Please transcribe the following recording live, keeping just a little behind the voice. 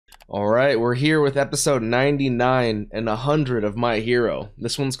Alright, we're here with episode 99 and 100 of My Hero.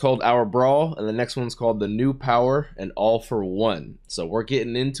 This one's called Our Brawl, and the next one's called The New Power and All for One. So we're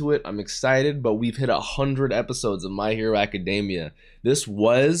getting into it. I'm excited, but we've hit 100 episodes of My Hero Academia. This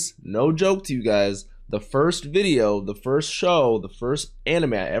was, no joke to you guys, the first video, the first show, the first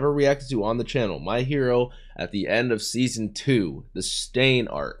anime I ever reacted to on the channel. My Hero at the end of Season 2, the Stain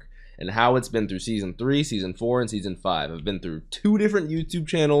arc. And how it's been through Season 3, Season 4, and Season 5. I've been through 2 different YouTube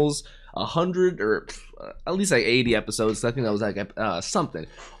channels, 100 or at least like 80 episodes. I think that was like something.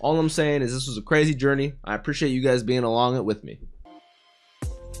 All I'm saying is this was a crazy journey. I appreciate you guys being along it with me.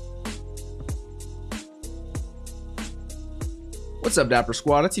 What's up, Dapper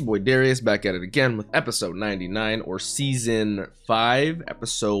Squad? It's your boy Darius back at it again with episode 99 or Season 5,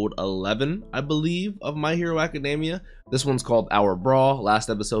 episode 11, I believe, of My Hero Academia. This one's called Our Brawl. Last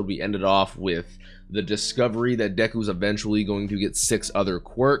episode we ended off with the discovery that Deku's eventually going to get 6 other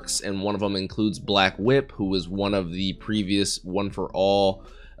quirks, and one of them includes Blackwhip, who was one of the previous One for All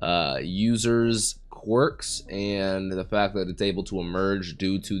users' quirks, and the fact that it's able to emerge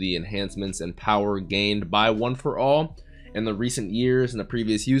due to the enhancements and power gained by One for All in the recent years and the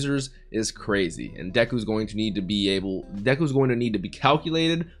previous users is crazy. And Deku's going to need to be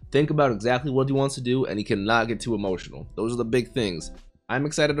calculated, think about exactly what he wants to do, and he cannot get too emotional. Those are the big things. I'm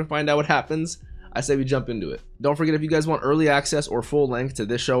excited to find out what happens. I say we jump into it. Don't forget, if you guys want early access or full length to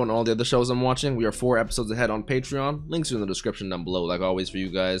this show and all the other shows I'm watching, we are 4 episodes ahead on Patreon. Links are in the description down below, like always, for you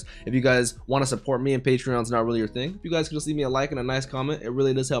guys. If you guys want to support me and Patreon's not really your thing, if you guys could just leave me a like and a nice comment, it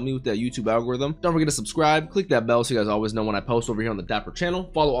really does help me with that YouTube algorithm. Don't forget to subscribe, click that bell so you guys always know when I post over here on the Dapper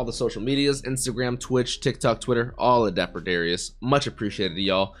channel. Follow all the social medias, Instagram, Twitch, TikTok, Twitter, all at DapperDarius. Much appreciated,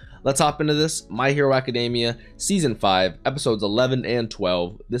 y'all. Let's hop into this. My Hero Academia, Season 5, Episodes 11 and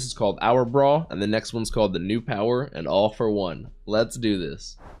 12. This is called Our Brawl, and the next one's called The New Power and All for One. Let's do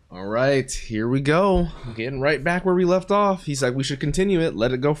this. Alright, here we go. Getting right back where we left off. He's like, we should continue it.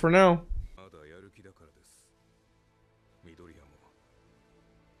 Let it go for now.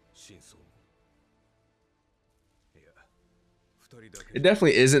 It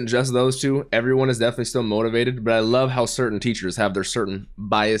definitely isn't just those two. Everyone is definitely still motivated, but I love how certain teachers have their certain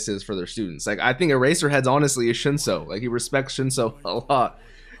biases for their students. Like, I think Eraserhead's honestly is Shinso. Like, he respects Shinso a lot.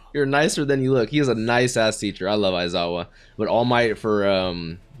 You're nicer than you look. He is a nice-ass teacher. I love Aizawa. But All Might for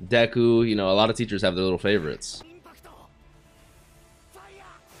Deku, you know, a lot of teachers have their little favorites.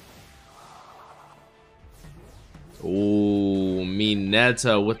 Ooh,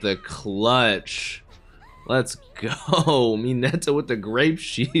 Mineta with the clutch. Let's go. Mineta with the grape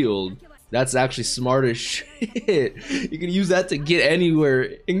shield. That's actually smart as shit. You can use that to get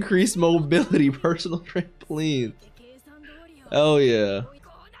anywhere. Increase mobility, personal trampoline. Hell yeah.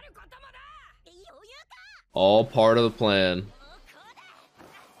 All part of the plan.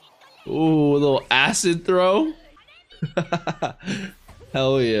 Ooh, a little acid throw.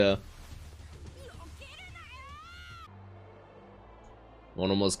 Hell yeah.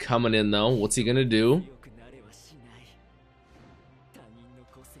 Monoma's coming in though. What's he gonna do?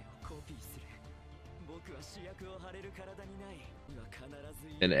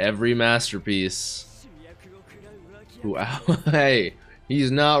 In every masterpiece. Ooh, hey, he's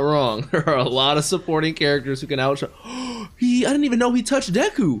not wrong. There are a lot of supporting characters who can outshine. I didn't even know he touched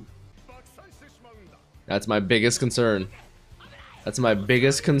Deku. That's my biggest concern. That's my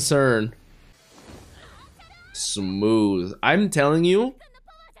biggest concern. Smooth. I'm telling you,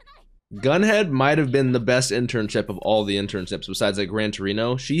 Gunhead might have been the best internship of all the internships besides like Gran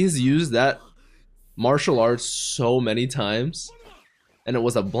Torino. She has used that martial arts so many times, and it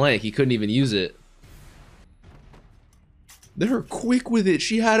was a blank. He couldn't even use it. They're quick with it.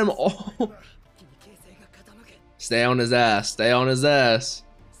 She had him all. Stay on his ass. Stay on his ass.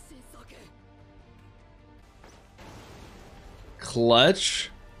 Clutch.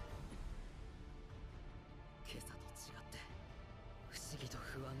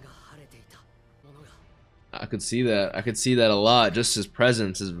 I could see that. I could see that a lot. Just his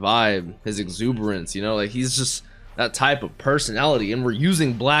presence, his vibe, his exuberance, you know, like he's just that type of personality. And we're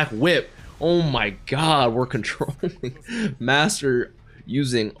using Blackwhip. Oh my god, we're controlling Master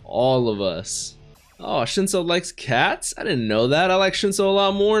using all of us. Oh, Shinso likes cats? I didn't know that. I like Shinso a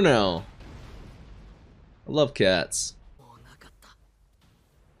lot more now. I love cats.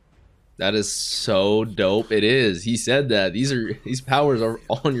 That is so dope. It is. He said that. These powers are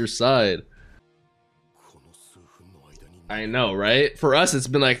on your side. I know, right? For us, it's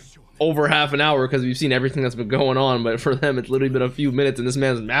been like over half an hour because we've seen everything that's been going on, but for them, it's literally been a few minutes, and this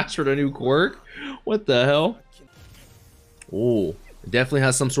man's mastered a new quirk? What the hell? Ooh, it definitely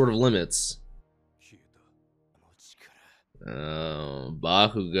has some sort of limits.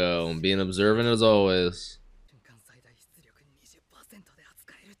 Bakugo, being observant as always.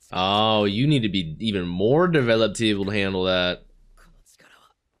 Oh, you need to be even more developed to be able to handle that.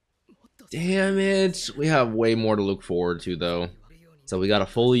 Damn it. We have way more to look forward to, though. So we gotta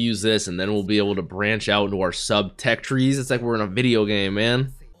fully use this, and then we'll be able to branch out into our sub-tech trees. It's like we're in a video game,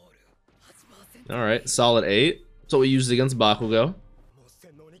 man. Alright, solid 8. That's what we used against Bakugo.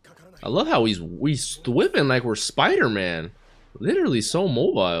 I love how he's whipping like we're Spider-Man. Literally so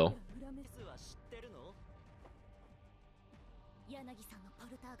mobile.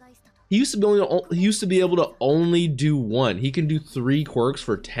 He used to be able to only do 1. He can do 3 quirks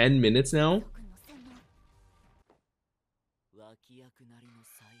for 10 minutes now.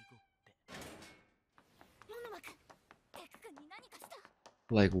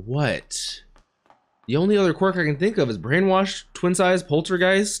 Like what? The only other quirk I can think of is Brainwash, Twin Size,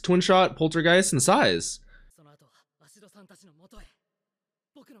 Poltergeist, Twin Shot, Poltergeist, and Size.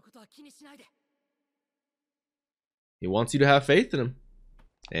 He wants you to have faith in him.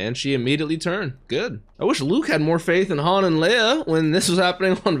 And she immediately turned. Good. I wish Luke had more faith in Han and Leia when this was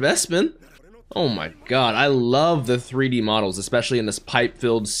happening on Vespin. Oh my god, I love the 3D models, especially in this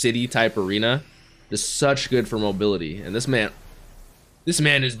pipe-filled city-type arena. Just such good for mobility. And this man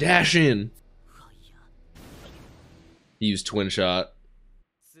is dashing. He used Twin Shot.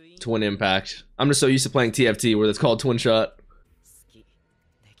 Twin Impact. I'm just so used to playing TFT where it's called Twin Shot.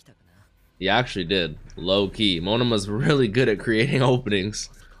 He actually did. Low key. Monoma's really good at creating openings.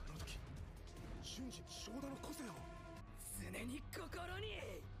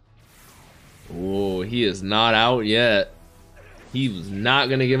 Oh, he is not out yet. He was not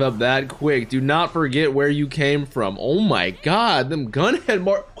gonna give up that quick. Do not forget where you came from. Oh my god, them gunhead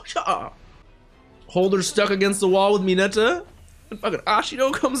mark. Holder stuck against the wall with Mineta. And fucking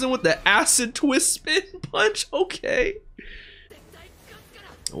Ashido comes in with the acid twist spin punch. Okay.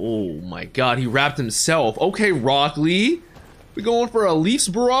 Oh my god, he wrapped himself. Okay, Rock Lee. We going for a Leafs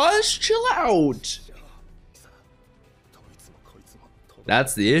barrage? Chill out.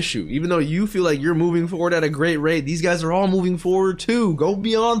 That's the issue. Even though you feel like you're moving forward at a great rate, these guys are all moving forward too. Go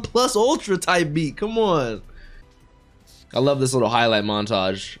beyond plus ultra type beat. Come on. I love this little highlight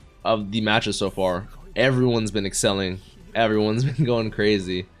montage of the matches so far. Everyone's been excelling. Everyone's been going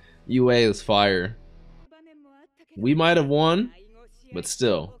crazy. UA is fire. We might have won, but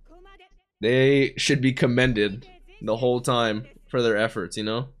still, they should be commended the whole time for their efforts, you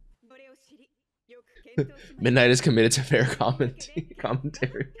know? Midnight is committed to fair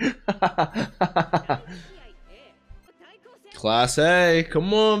commentary. Class A,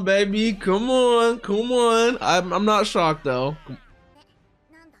 come on, baby, come on, come on. I'm not shocked though.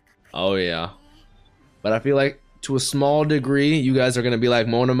 Oh yeah, but I feel like to a small degree, you guys are gonna be like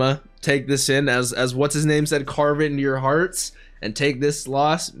Monoma. Take this in as what's his name said, carve it into your hearts, and take this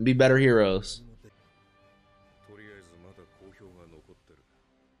loss, be better heroes.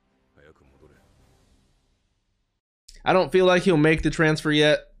 I don't feel like he'll make the transfer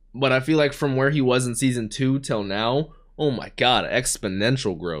yet, but I feel like from where he was in season 2 till now, oh my god,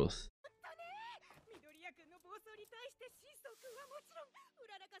 exponential growth.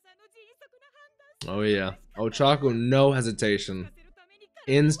 Oh yeah, Ochako, no hesitation.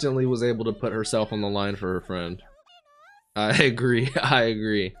 Instantly was able to put herself on the line for her friend. I agree, I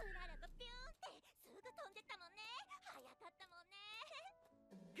agree.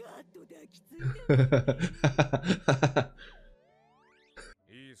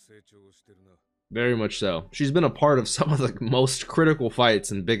 Very much so. She's been a part of some of the most critical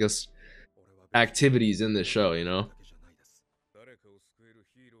fights and biggest activities in this show, you know?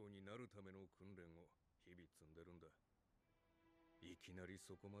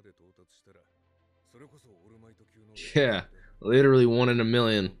 Yeah, literally 1 in a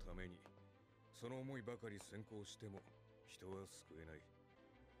million.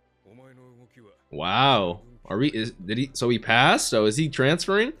 Wow. So he passed? So is he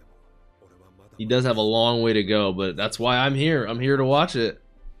transferring? He does have a long way to go, but that's why I'm here. I'm here to watch it.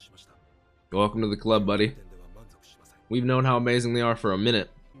 Welcome to the club, buddy. We've known how amazing they are for a minute.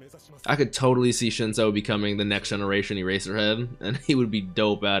 I could totally see Shinso becoming the next generation Eraserhead, and he would be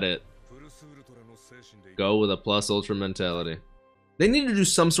dope at it. Go with a plus ultra mentality. They need to do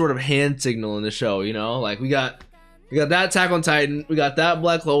some sort of hand signal in the show, you know? Like we got that Attack on Titan, we got that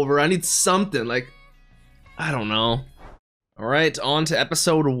Black Clover. I need something, like, I don't know. Alright, on to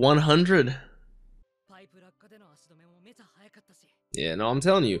episode 100. Yeah, no, I'm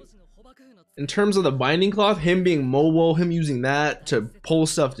telling you. In terms of the binding cloth, him being mobile, him using that to pull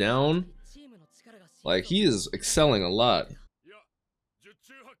stuff down, like, he is excelling a lot.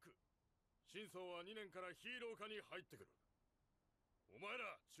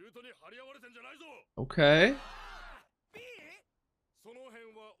 Okay.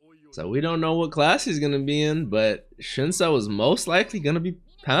 So we don't know what class he's gonna be in, but Shinso is most likely gonna be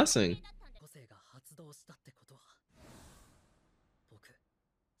passing.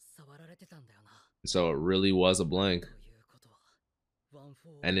 So it really was a blank.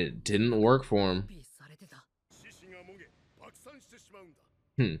 And it didn't work for him.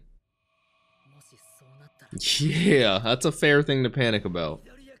 Yeah, that's a fair thing to panic about.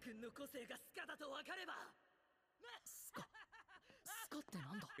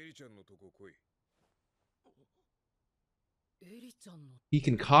 He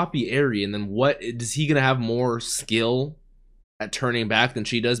can copy Eri, and then what? Is he gonna have more skill at turning back than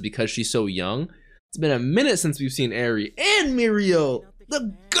she does because she's so young? It's been a minute since we've seen Eri and Mirio,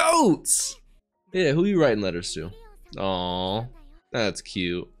 the goats. Yeah, who are you writing letters to? Aww, that's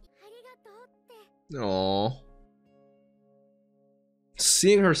cute. Aww.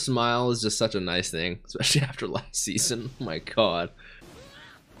 Seeing her smile is just such a nice thing, especially after last season. Oh my god.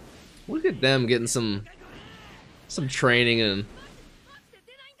 Look at them getting some training and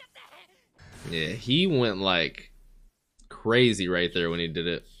yeah, he went like crazy right there when he did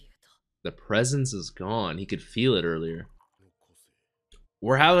it. The presence is gone. He could feel it earlier.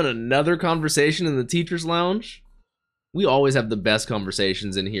 We're having another conversation in the teacher's lounge. We always have the best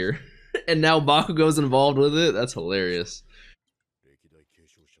conversations in here. And now Bakugo's involved with it. That's hilarious.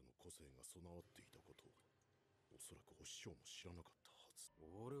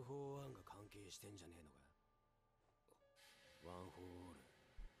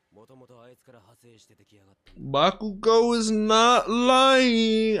 Bakugo is not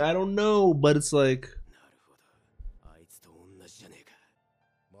lying. I don't know, but it's like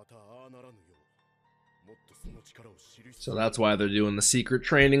so that's why they're doing the secret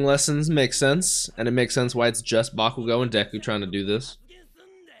training lessons. Makes sense. And it makes sense why it's just Bakugo and Deku trying to do this.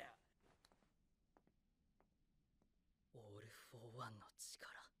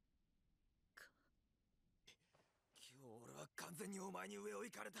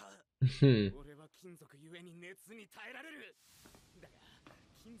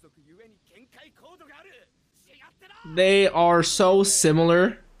 They are so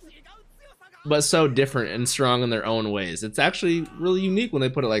similar, but so different and strong in their own ways. It's actually really unique when they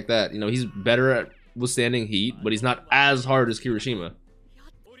put it like that. You know, he's better at withstanding heat, but he's not as hard as Kirishima.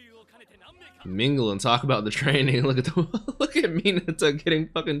 Mingle and talk about the training. Look at the look at Minato getting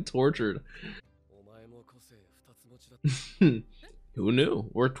fucking tortured. Who knew?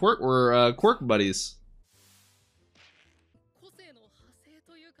 We're Quirk buddies.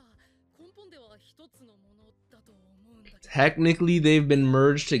 Technically, they've been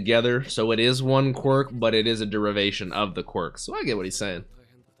merged together, so it is one Quirk, but it is a derivation of the Quirk. So I get what he's saying.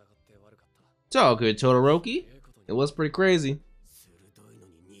 It's all good, Todoroki. It was pretty crazy.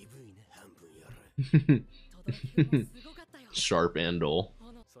 Sharp and dull.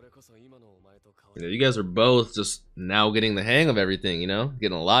 You know, you guys are both just now getting the hang of everything, you know?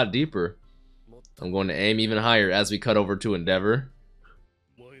 Getting a lot deeper. I'm going to aim even higher as we cut over to Endeavor.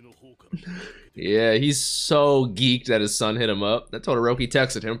 Yeah, he's so geeked that his son hit him up. That Todoroki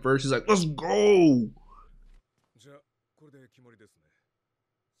texted him first. He's like, let's go!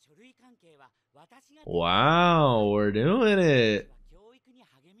 Wow, we're doing it.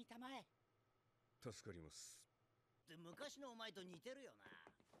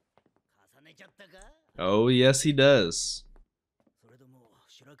 Oh, yes, he does.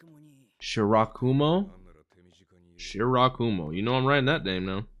 Shirakumo? Shirakumo. You know I'm writing that name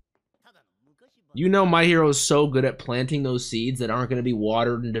now. You know my hero is so good at planting those seeds that aren't going to be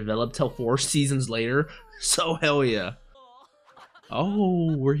watered and developed till 4 seasons later. So hell yeah.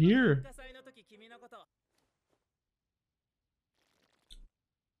 Oh, we're here.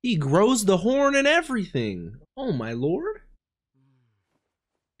 He grows the horn and everything. Oh my lord.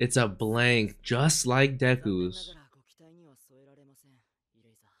 It's a blank, just like Deku's.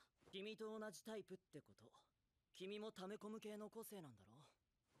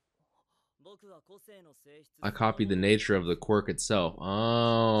 I copied the nature of the quirk itself.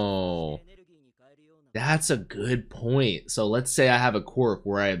 Oh. That's a good point. So let's say I have a quirk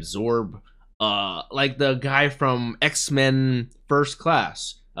where I absorb, like the guy from X-Men First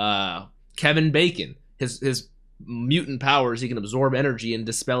Class, Kevin Bacon. His mutant powers, he can absorb energy and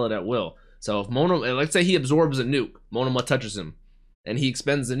dispel it at will. So if Monoma, let's say he absorbs a nuke, Monoma touches him, and he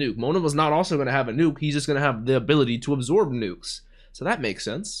expends the nuke. Monoma's not also going to have a nuke, he's just going to have the ability to absorb nukes. So that makes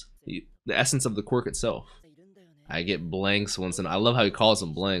sense. The essence of the quirk itself. I get blanks once, and I love how he calls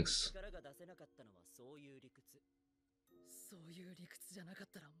them blanks.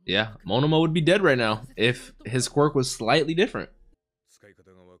 Yeah, Monoma would be dead right now if his quirk was slightly different.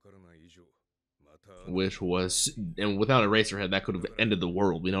 which was, and without Eraserhead, that could have ended the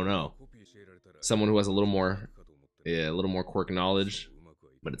world. We don't know. Someone who has a little more, yeah, a little more Quirk knowledge,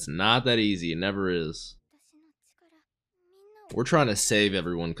 but it's not that easy. It never is. We're trying to save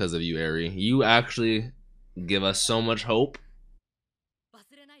everyone because of you, Eri. You actually give us so much hope.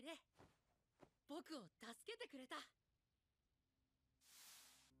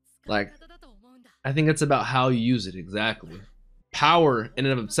 Like, I think it's about how you use it exactly. Power in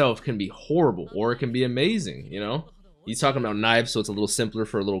and of itself can be horrible, or it can be amazing, you know? He's talking about knives, so it's a little simpler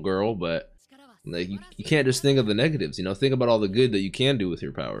for a little girl, but like you can't just think of the negatives, you know? Think about all the good that you can do with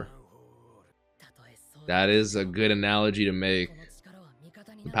your power. That is a good analogy to make.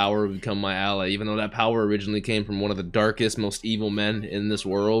 The power will become my ally. Even though that power originally came from one of the darkest, most evil men in this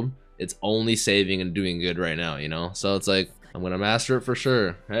world, it's only saving and doing good right now, you know? So it's like, I'm gonna master it for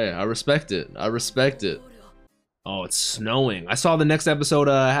sure. Hey, I respect it. I respect it. Oh, it's snowing. I saw the next episode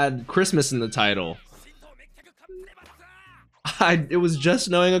had Christmas in the title. It was just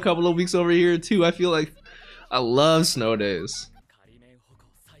snowing a couple of weeks over here too. I feel like I love snow days.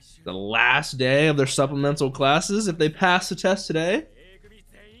 The last day of their supplemental classes, if they pass the test today,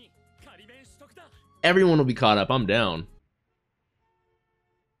 everyone will be caught up. I'm down.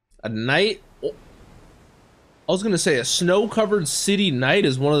 A night, I was gonna say a snow-covered city night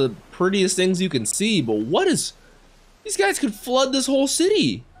is one of the prettiest things you can see, but what is, these guys could flood this whole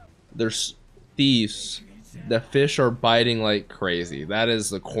city. There's thieves. The fish are biting like crazy. That is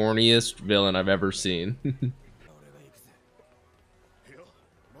the corniest villain I've ever seen.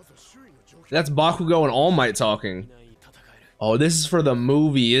 That's Bakugo and All Might talking. Oh, this is for the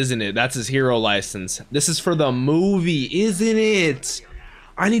movie, isn't it? That's his hero license. This is for the movie, isn't it?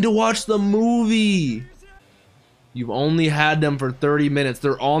 I need to watch the movie. You've only had them for 30 minutes.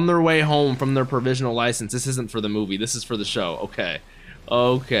 They're on their way home from their provisional license. This isn't for the movie. This is for the show. Okay.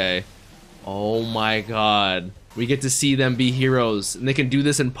 Okay. Oh my god. We get to see them be heroes. And they can do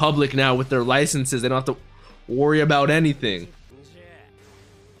this in public now with their licenses. They don't have to worry about anything.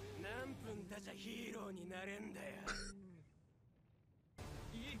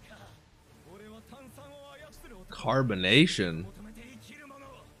 Carbonation.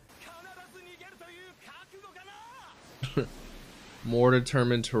 More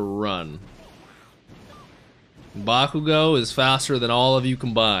determined to run. Bakugo is faster than all of you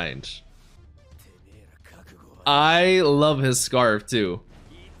combined. I love his scarf too.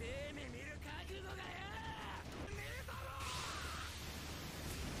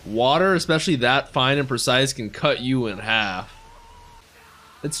 Water, especially that fine and precise, can cut you in half.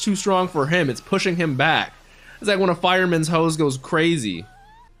 It's too strong for him. It's pushing him back. It's like when a fireman's hose goes crazy.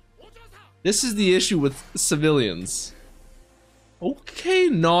 This is the issue with civilians. Okay,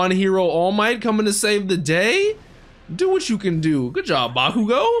 non-hero All Might coming to save the day? Do what you can do. Good job,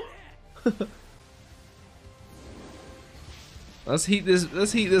 Bakugo. Let's heat this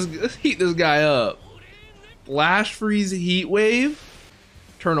guy up. Flash freeze heat wave.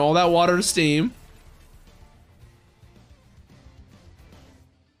 Turn all that water to steam.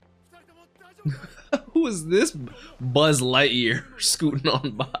 Who is this Buzz Lightyear scooting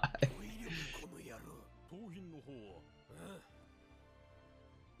on by?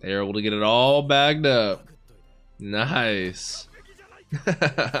 They're able to get it all bagged up. Nice.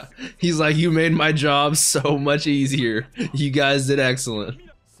 He's like, you made my job so much easier. You guys did excellent.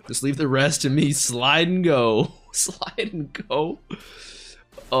 Just leave the rest to me. Slide and go. Slide and go.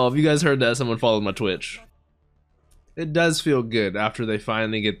 Oh, if you guys heard that, someone followed my Twitch. It does feel good after they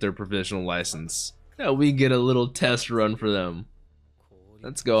finally get their provisional license. Yeah, we get a little test run for them.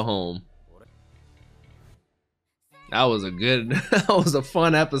 Let's go home. That was a good, that was a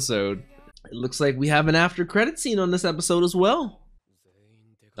fun episode. It looks like we have an after credit scene on this episode as well.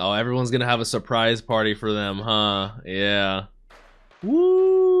 Oh, everyone's gonna have a surprise party for them, huh? Yeah.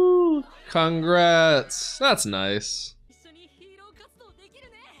 Woo! Congrats! That's nice.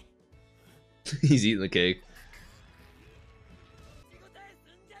 He's eating the cake.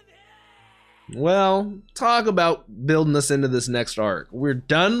 Well, talk about building us into this next arc. We're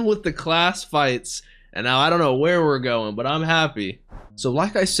done with the class fights, and now I don't know where we're going, but I'm happy. So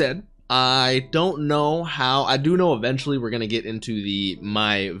like I said, I don't know how, I do know eventually we're going to get into the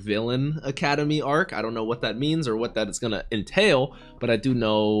My Villain Academy arc. I don't know what that means or what that is going to entail, but I do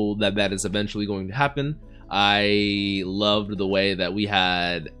know that that is eventually going to happen. I loved the way that we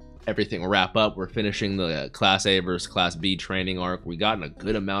had everything wrap up. We're finishing the Class A versus Class B training arc. We gotten a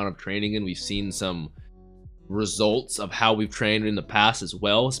good amount of training in. We've seen some results of how we've trained in the past as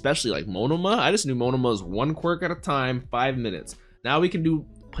well, especially like Monoma. I just knew Monoma was 1 quirk at a time, 5 minutes. Now we can do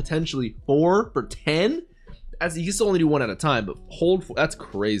potentially 4 for 10. as he can still only do one at a time, but hold for, that's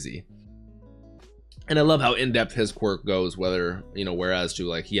crazy. And I love how in-depth his quirk goes, whether, you know, whereas to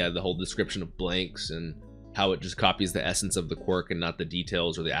like he had the whole description of blanks and how it just copies the essence of the quirk and not the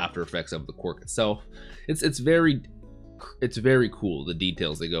details or the after effects of the quirk itself. It's very cool, the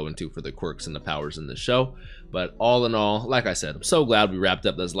details they go into for the quirks and the powers in this show. But all in all, like I said, I'm so glad we wrapped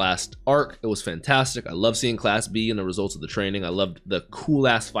up this last arc. It was fantastic. I love seeing Class B and the results of the training. I loved the cool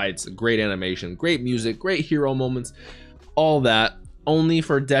ass fights, great animation, great music, great hero moments, all that. Only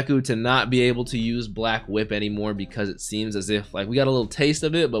for Deku to not be able to use Blackwhip anymore, because it seems as if like we got a little taste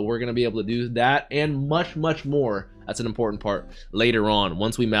of it, but we're gonna be able to do that and much more. That's an important part later on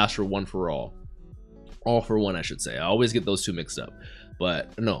once we master One for All. All for One, I should say. I always get those two mixed up,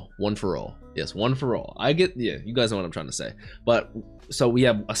 but no, One for All. Yes, One for All. I get, yeah, you guys know what I'm trying to say. But so we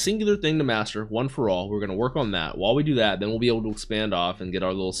have a singular thing to master, One for All. We're gonna work on that. While we do that, then we'll be able to expand off and get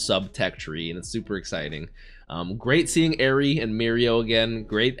our little sub tech tree, and it's super exciting. Great seeing Eri and Mirio again.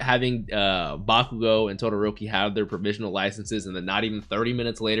 Great having Bakugo and Todoroki have their provisional licenses, and then not even 30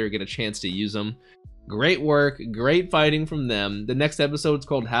 minutes later get a chance to use them. Great work, great fighting from them. The next episode is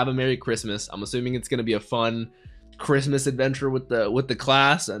called Have a Merry Christmas. I'm assuming it's gonna be a fun Christmas adventure with the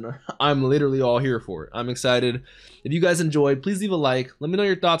class, and I'm literally all here for it. I'm excited. If you guys enjoyed, please leave a like. Let me know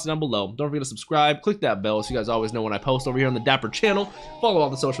your thoughts down below. Don't forget to subscribe, click that bell so you guys always know when I post over here on the Dapper channel. Follow all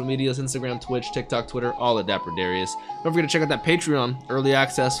the social medias, Instagram, Twitch, TikTok, Twitter, all at DapperDarius. Don't forget to check out that Patreon, early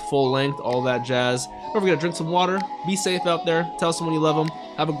access, full length, all that jazz. Don't forget to drink some water, be safe out there, tell someone you love them.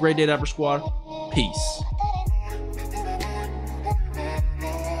 Have a great day, Dapper Squad. Peace.